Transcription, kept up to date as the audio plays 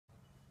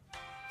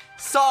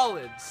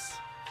Solids.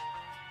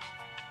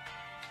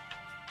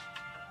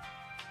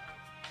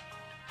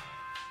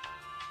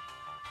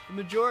 The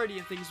majority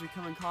of things we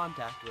come in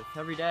contact with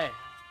every day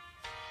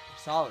are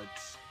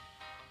solids.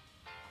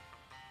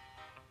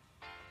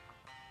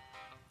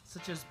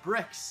 Such as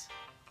bricks,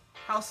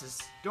 houses,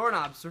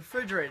 doorknobs,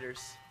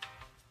 refrigerators,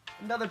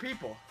 and other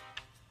people.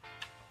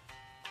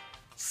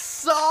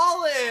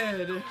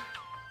 Solid!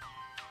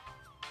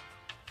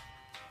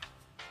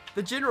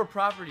 The general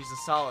properties of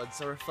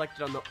solids are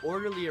reflected on the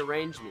orderly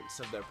arrangements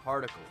of their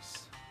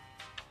particles.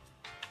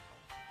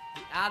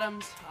 The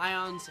atoms,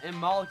 ions, and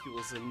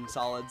molecules in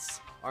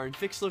solids are in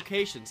fixed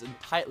locations and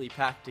tightly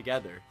packed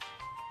together.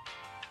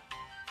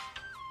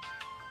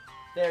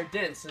 They are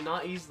dense and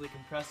not easily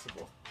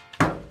compressible.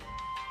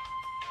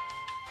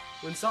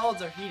 When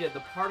solids are heated,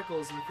 the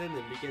particles within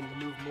them begin to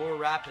move more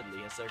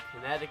rapidly as their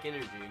kinetic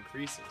energy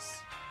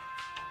increases.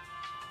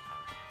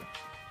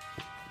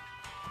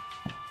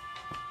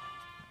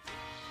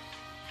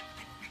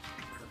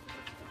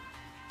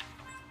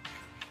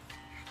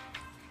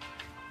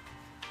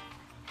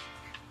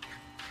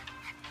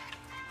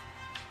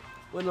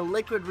 When a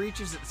liquid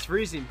reaches its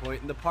freezing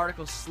point, the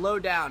particles slow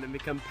down and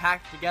become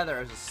packed together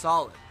as a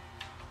solid.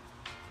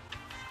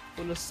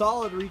 When a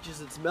solid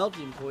reaches its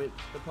melting point,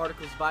 the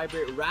particles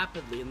vibrate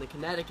rapidly and the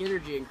kinetic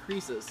energy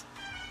increases,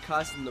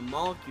 causing the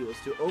molecules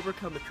to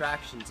overcome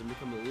attractions and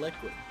become a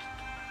liquid.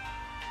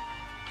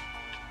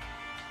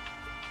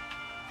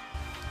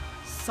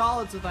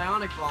 Solids with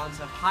ionic bonds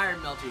have higher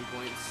melting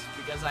points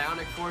because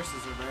ionic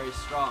forces are very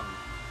strong.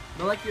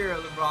 Molecular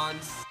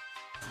bonds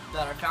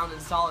that are found in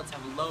solids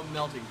have low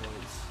melting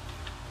points.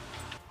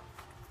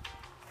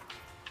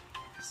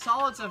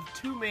 Solids have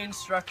two main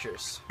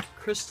structures,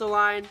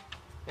 crystalline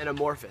and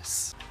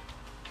amorphous.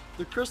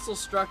 The crystal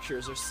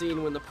structures are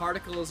seen when the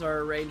particles are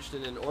arranged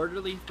in an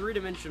orderly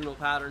three-dimensional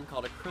pattern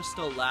called a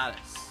crystal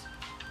lattice.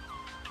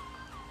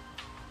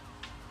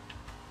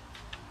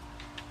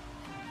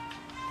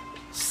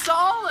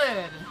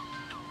 Solid!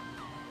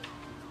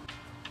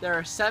 There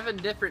are 7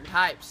 different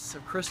types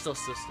of crystal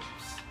systems.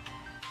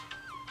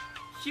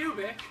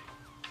 Cubic,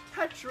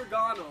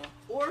 tetragonal,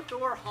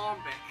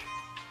 orthorhombic,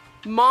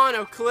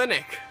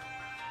 monoclinic,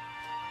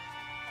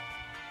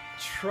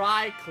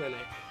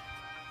 triclinic,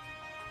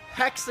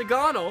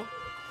 hexagonal,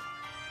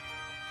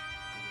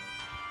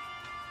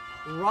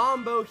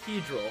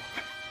 rhombohedral.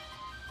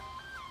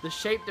 The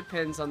shape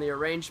depends on the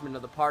arrangement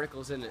of the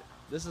particles in it.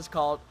 This is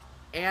called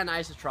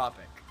anisotropic.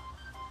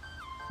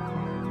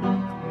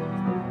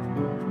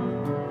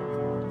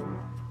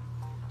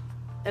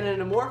 In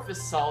an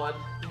amorphous solid,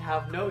 they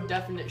have no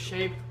definite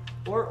shape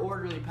or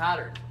orderly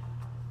pattern,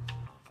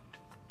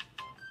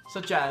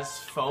 such as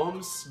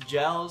foams,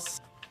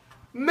 gels,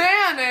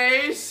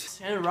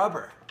 mayonnaise, and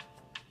rubber.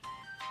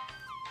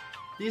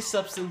 These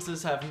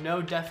substances have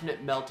no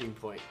definite melting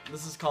point.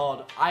 This is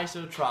called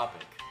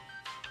isotropic.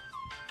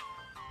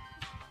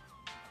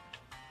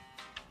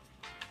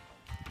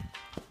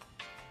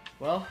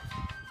 Well,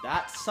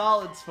 that's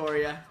solids for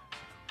you.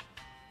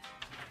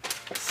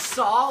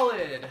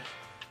 Solid!